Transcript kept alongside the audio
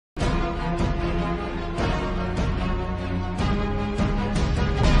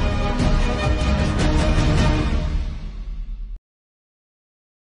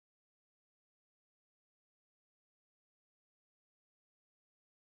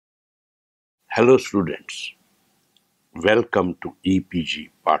Hello students, welcome to EPG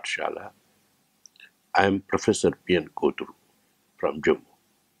Pathshala. I am Professor P03 from Jammu.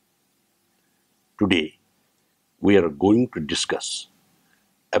 Today we are going to discuss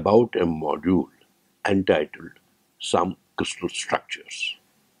about a module entitled Some Crystal Structures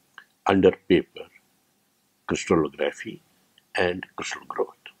under paper Crystallography and Crystal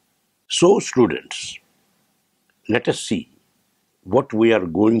Growth. So students, let us see what we are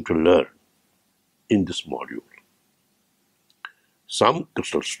going to learn in this module. Some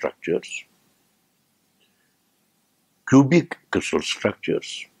crystal structures, cubic crystal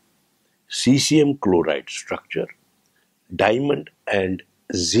structures, cesium chloride structure, diamond and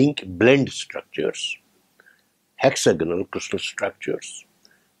zinc blend structures, hexagonal crystal structures,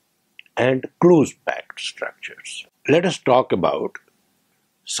 and close-packed structures. Let us talk about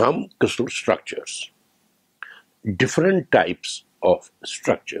some crystal structures. Different types of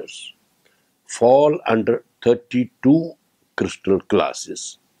structures fall under 32 crystal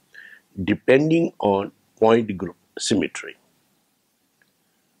classes depending on point group symmetry.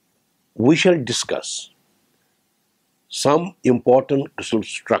 We shall discuss some important crystal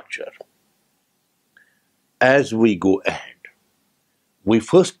structure as we go ahead. We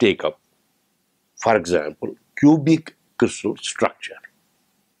first take up, for example, cubic crystal structure.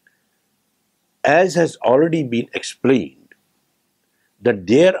 As has already been explained, that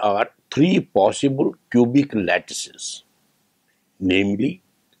there are three possible cubic lattices, namely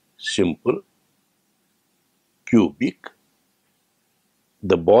simple, cubic,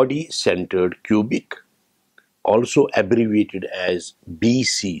 the body-centered cubic, also abbreviated as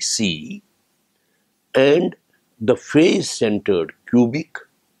BCC, and the face-centered cubic,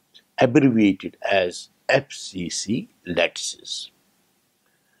 abbreviated as FCC lattices.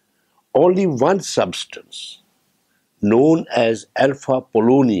 Only one substance, known as alpha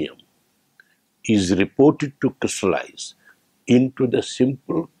polonium, is reported to crystallize into the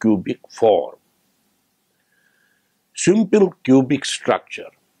simple cubic form. Simple cubic structure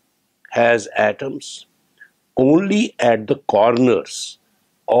has atoms only at the corners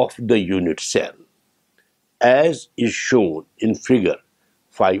of the unit cell, as is shown in figure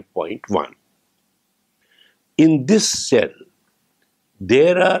 5.1. In this cell,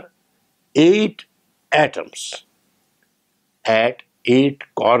 there are 8 atoms at 8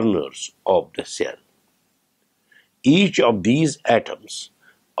 corners of the cell. Each of these atoms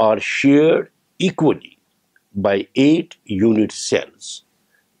are shared equally by 8 unit cells,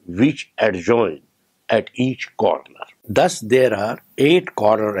 which adjoin at each corner. Thus, there are 8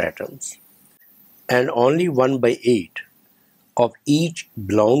 corner atoms, and only 1 by 8 of each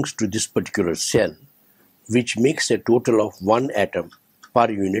belongs to this particular cell, which makes a total of 1 atom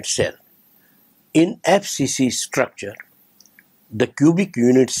per unit cell. In FCC structure, the cubic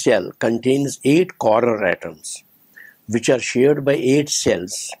unit cell contains 8 corner atoms, which are shared by 8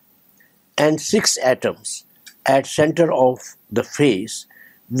 cells, and 6 atoms at center of the face,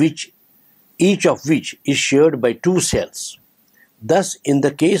 each of which is shared by 2 cells. Thus, in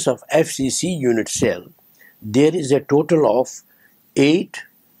the case of FCC unit cell, there is a total of 8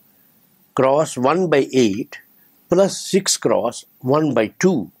 cross 1 by 8 plus 6 cross 1 by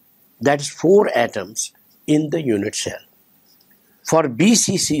 2, that is 4 atoms in the unit cell. For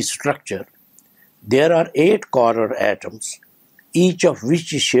BCC structure, there are 8 corner atoms, each of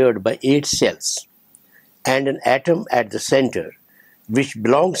which is shared by 8 cells, and an atom at the center, which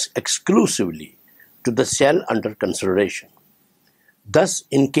belongs exclusively to the cell under consideration. Thus,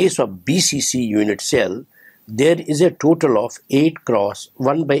 in case of BCC unit cell, there is a total of 8 cross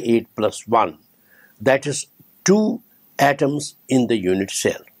 1 by 8 plus 1, that is 2 atoms in the unit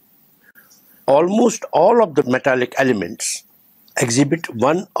cell. Almost all of the metallic elements exhibit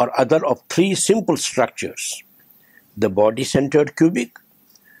one or other of 3 simple structures: the body-centered cubic,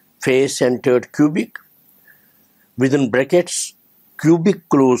 face-centered cubic, within brackets cubic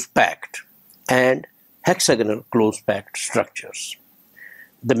close-packed, and hexagonal close-packed structures.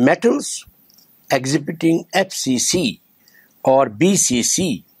 The metals exhibiting FCC or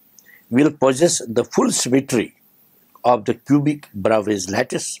BCC will possess the full symmetry of the cubic Bravais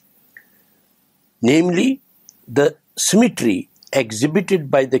lattice, namely the symmetry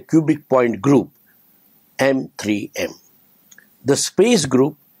exhibited by the cubic point group M3M. The space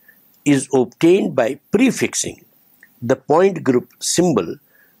group is obtained by prefixing the point group symbol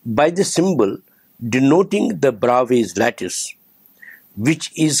by the symbol denoting the Bravais lattice,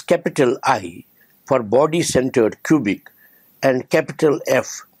 which is capital I for body-centered cubic and capital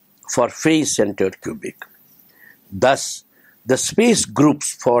F for face-centered cubic. Thus, the space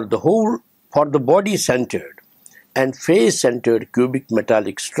groups for the body-centered and face-centered cubic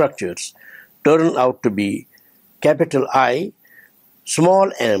metallic structures turn out to be capital I,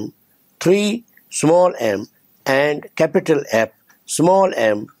 small m, 3 small m, and capital F, small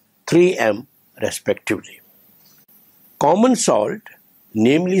m, 3m respectively. Common salt,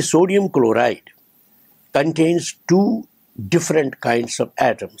 namely sodium chloride, contains two different kinds of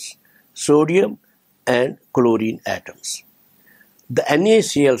atoms, sodium and chlorine atoms. The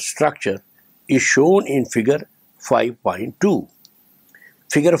NaCl structure is shown in figure 5.2.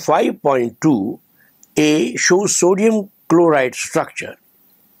 Figure 5.2a shows sodium chloride structure.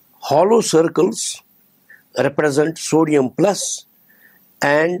 Hollow circles represent sodium plus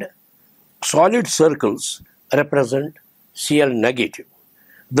and solid circles represent Cl negative.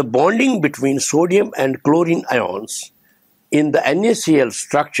 The bonding between sodium and chlorine ions in the NaCl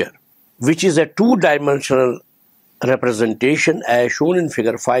structure, which is a two-dimensional representation as shown in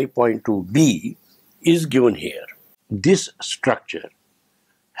figure 5.2b, is given here. This structure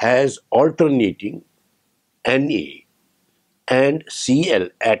has alternating Na and Cl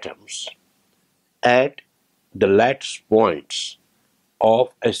atoms at the lattice points of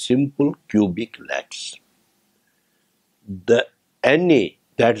a simple cubic lattice. The Na,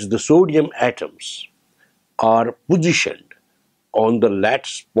 that is the sodium atoms, are positioned on the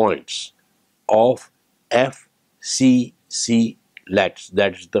lattice points of FCC lattice,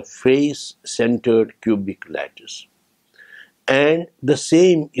 that is the face-centered cubic lattice. And the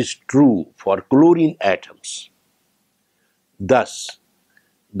same is true for chlorine atoms. Thus,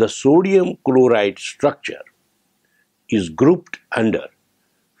 the sodium chloride structure is grouped under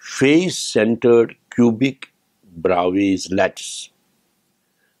face-centered cubic Bravais lattice.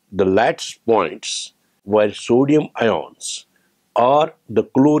 The lattice points where sodium ions or the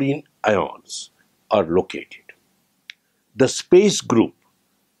chlorine ions are located. The space group,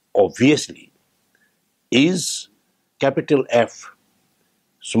 obviously, is capital F,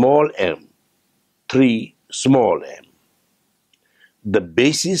 small m, 3 small m. The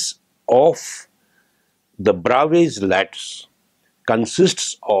basis of the Bravais lattice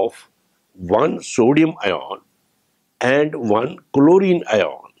consists of one sodium ion and one chlorine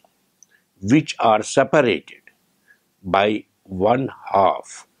ion, which are separated by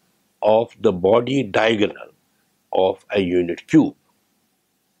 1/2 of the body diagonal of a unit cube.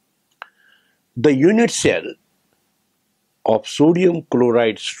 The unit cell of sodium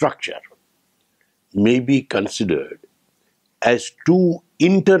chloride structure may be considered as two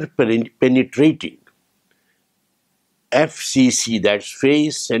interpenetrating FCC, that's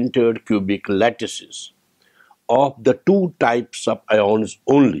face-centered cubic lattices, of the two types of ions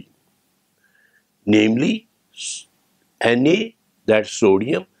only, namely Na, that's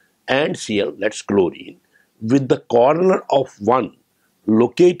sodium, and Cl, that's chlorine, with the corner of one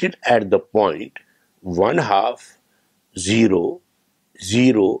located at the point 1/2, 0,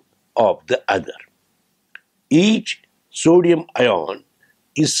 0 of the other. Each sodium ion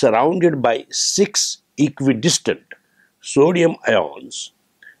is surrounded by 6 equidistant sodium ions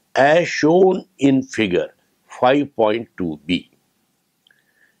as shown in figure 5.2b.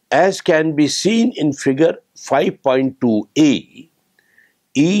 As can be seen in figure 5.2a,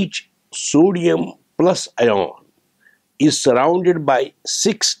 each sodium plus ion is surrounded by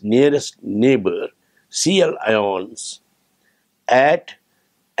 6 nearest neighbor Cl ions at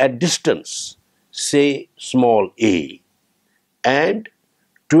a distance, say small a, and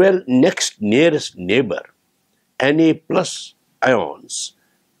 12 next nearest neighbor Na plus ions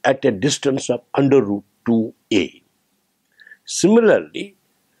at a distance of under root 2a. Similarly,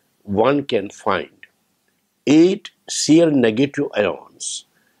 one can find 8 Cl negative ions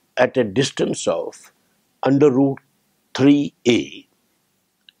at a distance of under root 3a,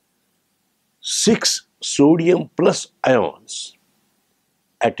 6 sodium plus ions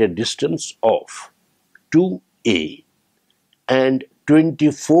at a distance of 2a, and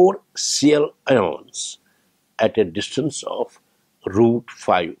 24 Cl ions at a distance of root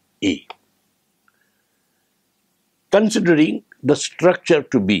 5a. Considering the structure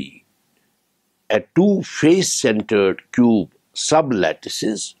to be a two face-centered cube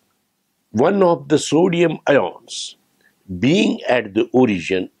sublattices, one of the sodium ions being at the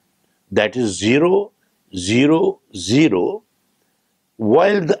origin, that is 0, 0, 0,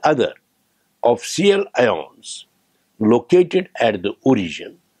 while the other of Cl ions located at the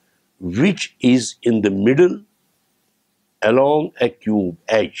origin, which is in the middle along a cube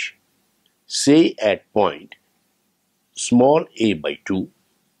edge, say at point small a by 2,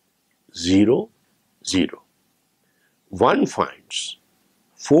 0, 0. One finds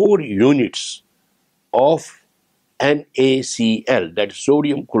 4 units of NaCl, that is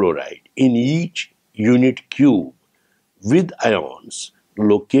sodium chloride, in each unit cube with ions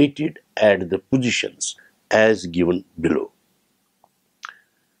located at the positions as given below.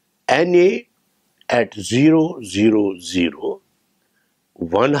 Na at 0, 0, 0,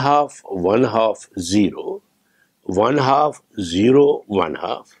 1 half, 1 half, 0, 1 half, 0, 1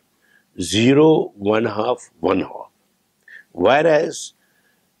 half, 0, 1 half, 1 half. Whereas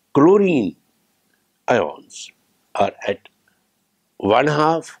chlorine ions are at 1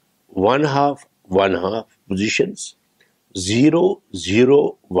 half, 1 half, 1 half positions, 0,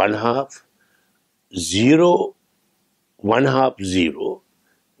 0, 1 half, 0, 1 half, 0,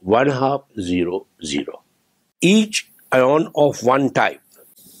 1 half, 0, 0. Each ion of one type,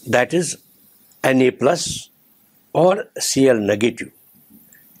 that is Na plus or Cl negative,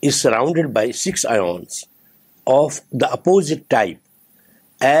 is surrounded by 6 ions of the opposite type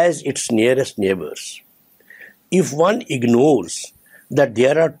as its nearest neighbors. If one ignores that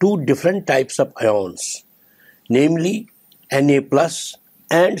there are 2 different types of ions, namely Na plus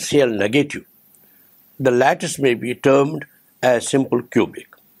and Cl negative, the lattice may be termed as simple cubic.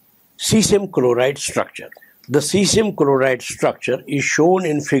 Cesium chloride structure. The cesium chloride structure is shown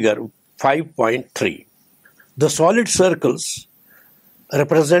in figure 5.3. The solid circles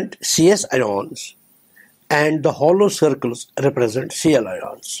represent Cs ions and the hollow circles represent Cl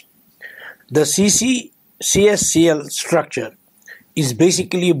ions. The CsCl structure is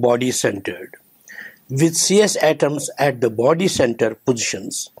basically body-centered, with Cs atoms at the body center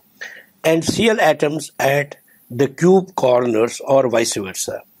positions and Cl atoms at the cube corners or vice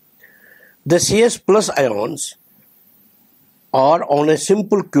versa. The Cs plus ions are on a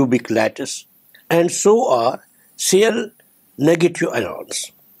simple cubic lattice and so are Cl negative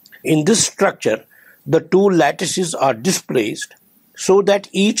ions. In this structure, the 2 lattices are displaced so that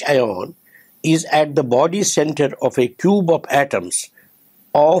each ion is at the body center of a cube of atoms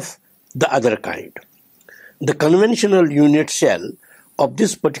of the other kind. The conventional unit cell of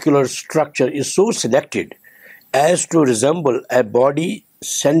this particular structure is so selected as to resemble a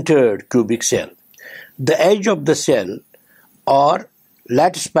body-centered cubic cell. The edge of the cell or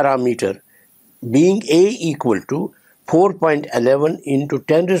lattice parameter being A equal to 4.11 into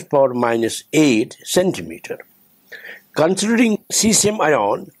 10 to the power minus 8 centimeter. Considering cesium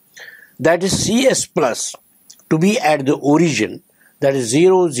ion, that is Cs plus, to be at the origin, that is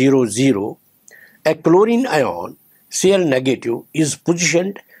 0, 0, 0, a chlorine ion, Cl negative, is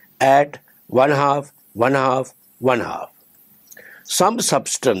positioned at 1 half, 1 half, 1 half. Some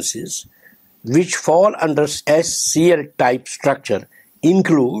substances which fall under SCl type structure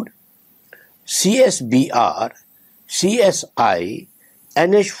include CSBr, CSI,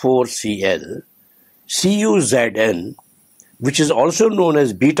 NH4Cl, CuZn, which is also known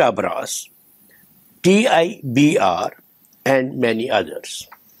as beta brass, TiBr, and many others.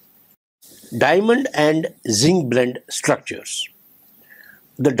 Diamond and zinc blende structures.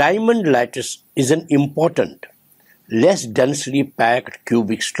 The diamond lattice is an important, less densely packed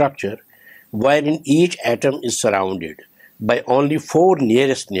cubic structure wherein each atom is surrounded by only 4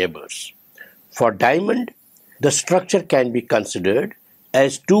 nearest neighbors. For diamond, the structure can be considered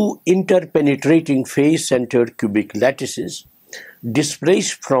as 2 interpenetrating face-centered cubic lattices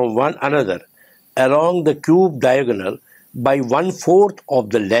displaced from one another along the cube diagonal by 1/4 of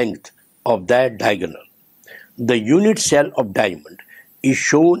the length of that diagonal. The unit cell of diamond is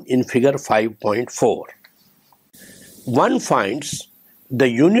shown in figure 5.4. One finds the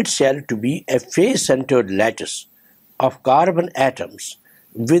unit cell to be a face-centered lattice of carbon atoms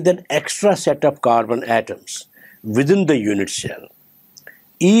with an extra set of carbon atoms within the unit cell.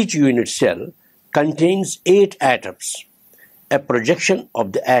 Each unit cell contains 8 atoms. A projection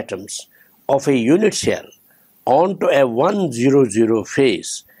of the atoms of a unit cell onto a 100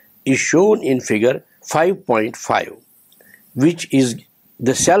 face is shown in figure 5.5, which is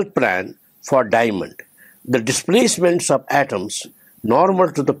the cell plan for diamond. The displacements of atoms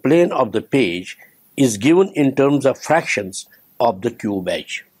normal to the plane of the page is given in terms of fractions of the cube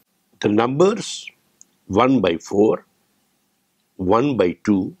edge. The numbers 1/4,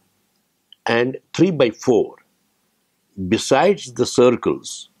 1/2, and 3/4, besides the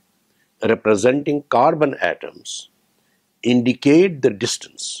circles representing carbon atoms, indicate the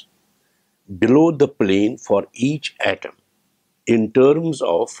distance below the plane for each atom in terms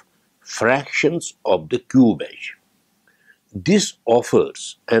of fractions of the cube edge. This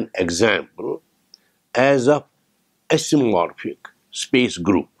offers an example as of isomorphic space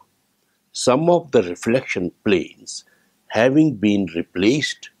group, some of the reflection planes having been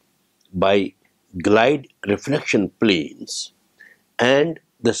replaced by glide reflection planes, and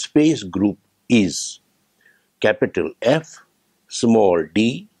the space group is capital F, small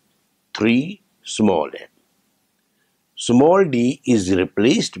d, 3, small n. small d is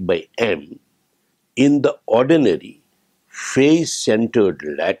replaced by M in the ordinary face-centered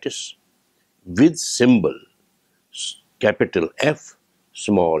lattice with symbol capital F,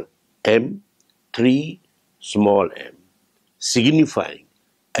 small m, 3, small m, signifying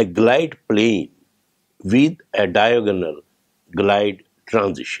a glide plane with a diagonal glide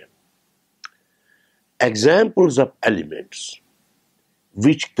transition. Examples of elements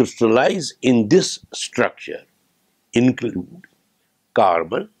which crystallize in this structure include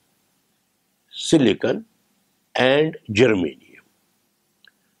carbon, silicon, and germanium.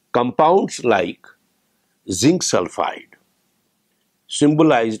 Compounds like zinc sulfide,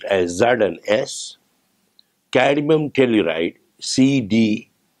 symbolized as Z&S, cadmium telluride, CdTe,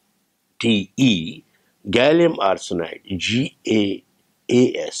 gallium arsenide,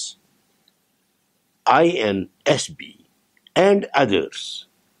 GaAs, InSb, and others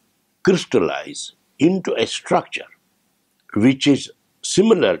crystallize into a structure which is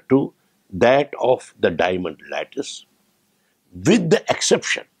similar to that of the diamond lattice, with the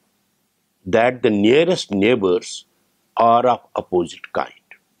exception that the nearest neighbors are of opposite kind.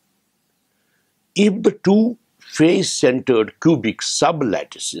 If the two face-centered cubic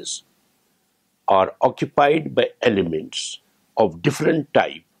sublattices are occupied by elements of different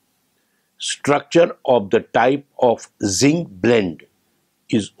type, structure of the type of zinc blende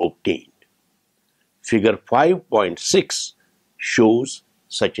is obtained. Figure 5.6 shows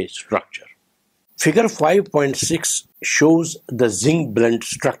such a structure. Figure 5.6 shows the zinc blende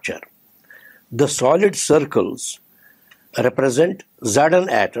structure. The solid circles represent Zn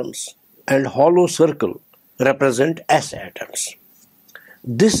atoms and hollow circle represent S atoms.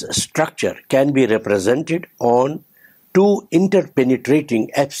 This structure can be represented on two interpenetrating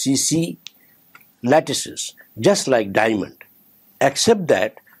FCC lattices, just like diamond, except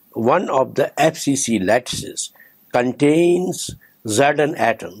that one of the FCC lattices contains Zn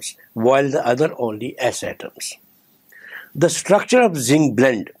atoms while the other only S atoms. The structure of zinc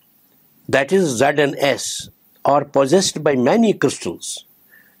blende, that is Zn-S, are possessed by many crystals,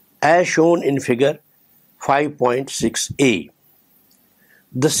 as shown in figure 5.6a.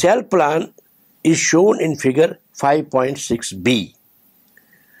 The cell plan is shown in figure 5.6b,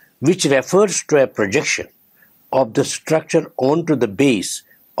 which refers to a projection of the structure onto the base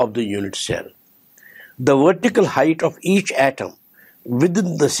of the unit cell. The vertical height of each atom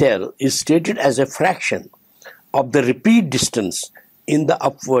within the cell is stated as a fraction of the repeat distance in the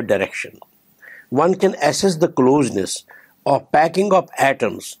upward direction. One can assess the closeness of packing of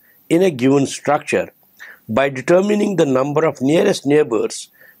atoms in a given structure by determining the number of nearest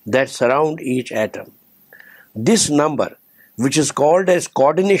neighbors that surround each atom. This number, which is called as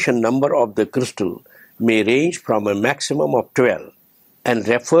coordination number of the crystal, may range from a maximum of 12 and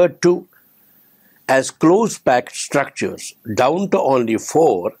referred to as close-packed structures down to only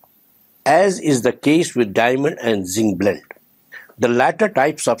 4, as is the case with diamond and zinc blende. The latter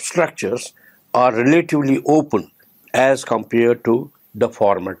types of structures are relatively open as compared to the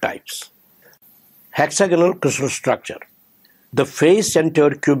former types. Hexagonal crystal structure. The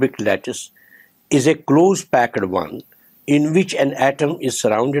face-centered cubic lattice is a close-packed one in which an atom is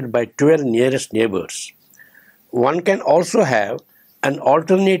surrounded by 12 nearest neighbors. One can also have an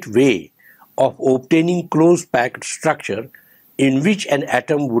alternate way of obtaining close-packed structure in which an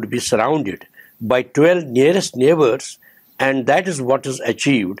atom would be surrounded by 12 nearest neighbors, and that is what is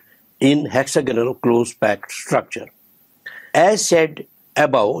achieved in hexagonal close-packed structure. As said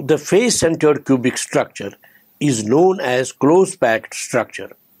above, the face-centered cubic structure is known as close-packed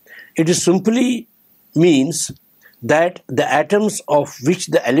structure. It is simply means that the atoms of which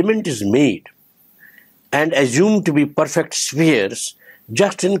the element is made and assumed to be perfect spheres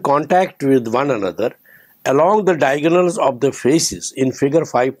just in contact with one another along the diagonals of the faces in figure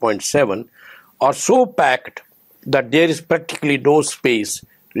 5.7 are so packed that there is practically no space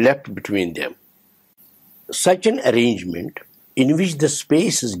left between them. Such an arrangement in which the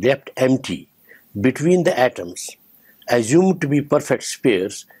space is left empty between the atoms assumed to be perfect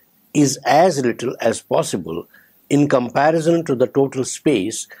spheres is as little as possible in comparison to the total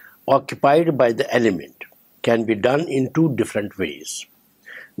space occupied by the element can be done in two different ways.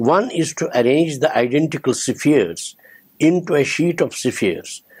 One is to arrange the identical spheres into a sheet of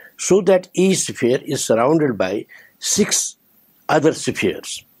spheres so that each sphere is surrounded by 6 other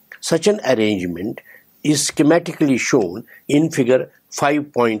spheres. Such an arrangement is schematically shown in figure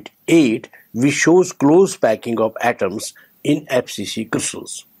 5.8, which shows close packing of atoms in FCC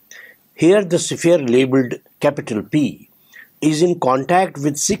crystals. Here the sphere labeled capital P is in contact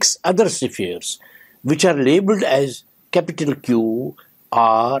with 6 other spheres which are labeled as capital Q,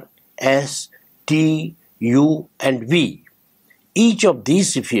 R, S, T, U, and V. Each of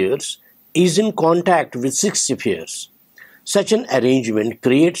these spheres is in contact with 6 spheres. Such an arrangement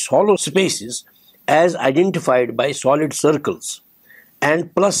creates hollow spaces as identified by solid circles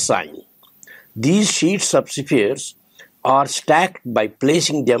and plus sign. These sheets of spheres are stacked by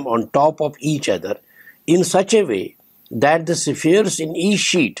placing them on top of each other in such a way that the spheres in each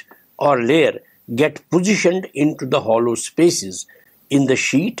sheet or layer get positioned into the hollow spaces in the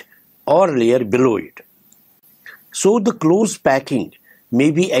sheet or layer below it. So the close packing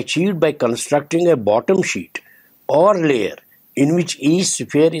may be achieved by constructing a bottom sheet or layer in which each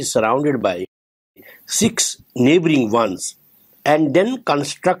sphere is surrounded by 6 neighboring ones, and then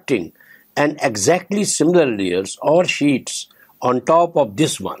constructing an exactly similar layers or sheets on top of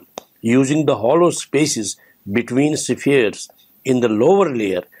this one, using the hollow spaces between spheres in the lower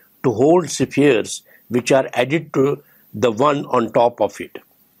layer to hold spheres which are added to the one on top of it.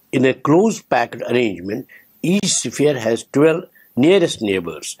 In a close packed arrangement, each sphere has 12 nearest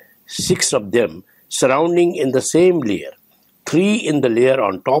neighbors, 6 of them surrounding in the same layer, 3 in the layer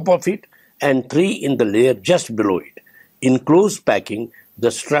on top of it, and 3 in the layer just below it. In close packing,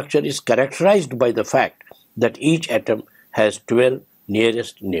 the structure is characterized by the fact that each atom has 12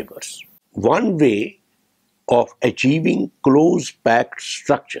 nearest neighbors. One way of achieving close packed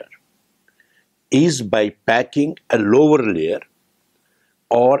structure is by packing a lower layer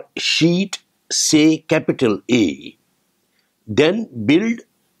or sheet, say capital A, then build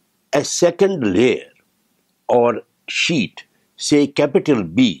a second layer or sheet, say capital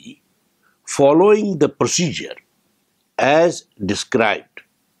B, following the procedure as described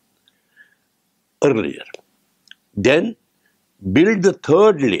earlier. Then build the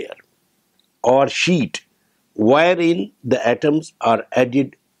third layer or sheet wherein the atoms are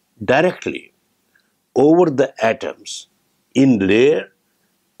added directly over the atoms in layer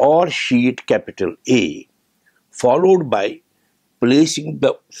or sheet capital A, followed by placing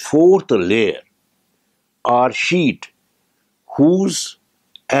the fourth layer or sheet whose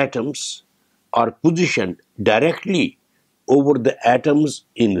atoms are positioned directly over the atoms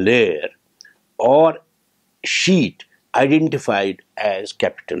in layer or sheet identified as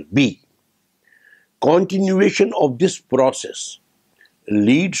capital B. Continuation of this process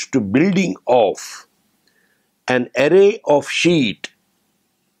leads to building of an array of sheet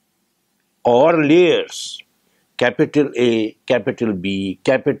or layers, capital A, capital B,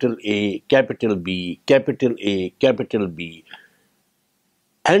 capital A, capital B, capital A, capital B,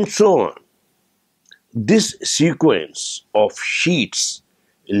 and so on. This sequence of sheets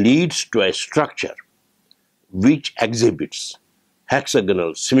leads to a structure which exhibits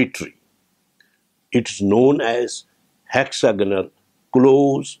hexagonal symmetry. It is known as hexagonal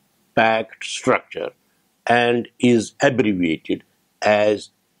close packed structure and is abbreviated as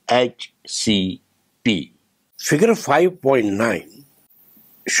HCP. Figure 5.9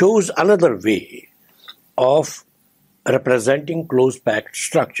 shows another way of representing close packed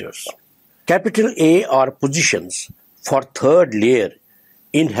structures. Capital A are positions for third layer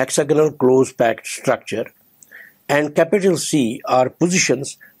in hexagonal close packed structure, and capital C are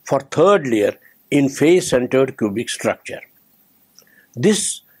positions for third layer in face-centered cubic structure.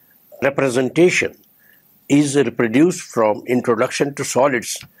 This representation is reproduced from Introduction to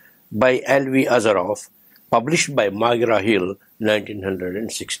Solids by L.V. Azaroff, published by McGraw-Hill,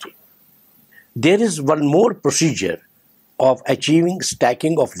 1960. There is one more procedure of achieving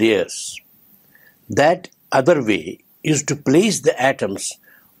stacking of layers. That other way is to place the atoms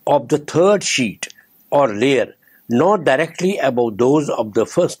of the third sheet or layer not directly above those of the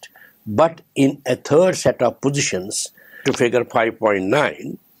first, but in a third set of positions, to figure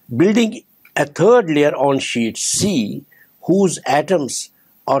 5.9, building a third layer on sheet C whose atoms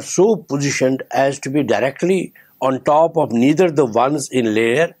are so positioned as to be directly on top of neither the ones in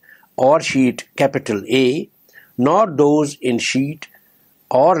layer or sheet capital A nor those in sheet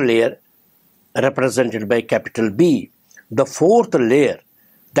or layer represented by capital B. The fourth layer,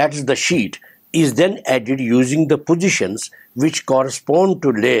 that is the sheet, is then added using the positions which correspond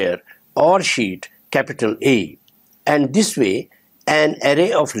to layer or sheet capital A, and this way an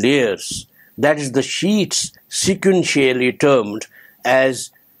array of layers, that is the sheets sequentially termed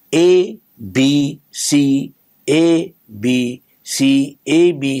as A, B, C, A, B, C,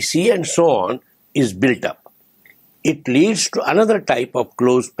 A, B, C, and so on, is built up. It leads to another type of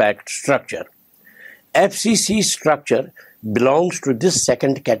close packed structure. FCC structure belongs to this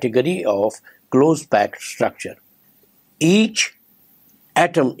second category of close packed structure. Each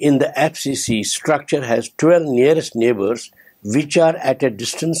atom in the FCC structure has 12 nearest neighbors which are at a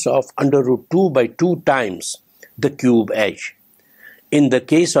distance of under root 2 by 2 times the cube edge. In the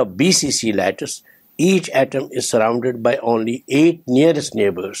case of BCC lattice, Each atom is surrounded by only 8 nearest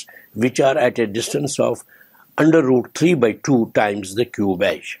neighbors, which are at a distance of under root 3 by 2 times the cube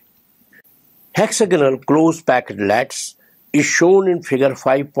edge. Hexagonal close-packed lattice is shown in figure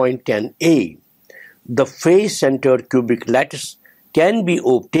 5.10a. The face-centered cubic lattice can be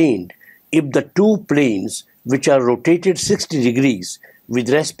obtained if the two planes, which are rotated 60 degrees with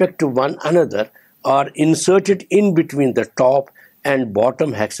respect to one another, are inserted in between the top and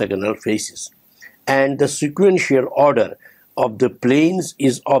bottom hexagonal faces, and the sequential order of the planes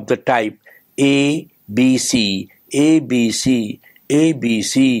is of the type A, B, C, A, B, C, A, B,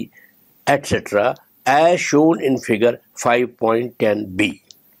 C, etc., as shown in figure 5.10b.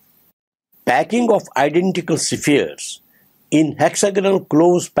 Packing of identical spheres in hexagonal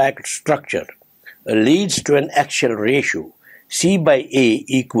close-packed structure leads to an axial ratio C by A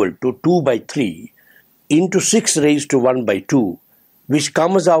equal to 2 by 3 into 6 raised to 1 by 2, which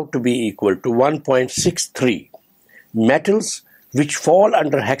comes out to be equal to 1.63. Metals which fall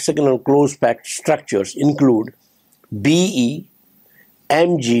under hexagonal close-packed structures include Be,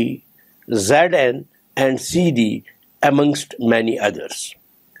 Mg, Zn, and Cd, amongst many others.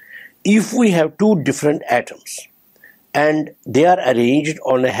 If we have two different atoms and they are arranged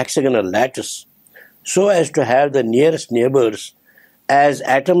on a hexagonal lattice so as to have the nearest neighbors as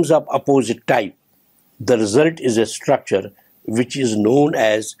atoms of opposite type, the result is a structure which is known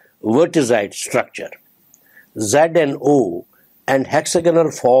as verticide structure. ZnO and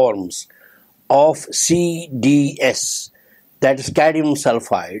hexagonal forms of CdS, that is cadmium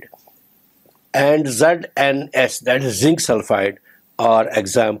sulfide, and ZnS, that is zinc sulfide, are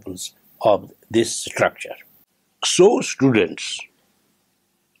examples of this structure. So, students,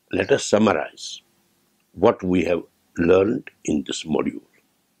 let us summarize what we have learned in this module.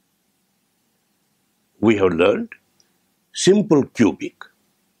 We have learned simple cubic,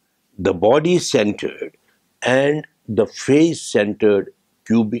 the body-centered and the face-centered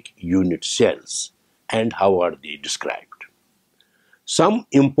cubic unit cells, and how are they described. Some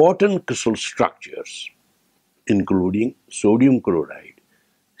important crystal structures, including sodium chloride,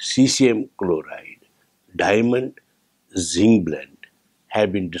 cesium chloride, diamond, zinc blend,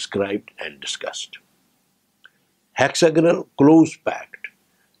 have been described and discussed. Hexagonal close-packed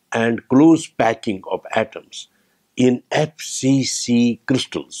and close packing of atoms in FCC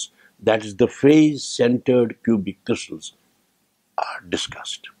crystals, that is the phase-centered cubic crystals, are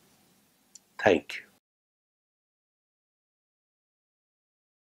discussed. Thank you.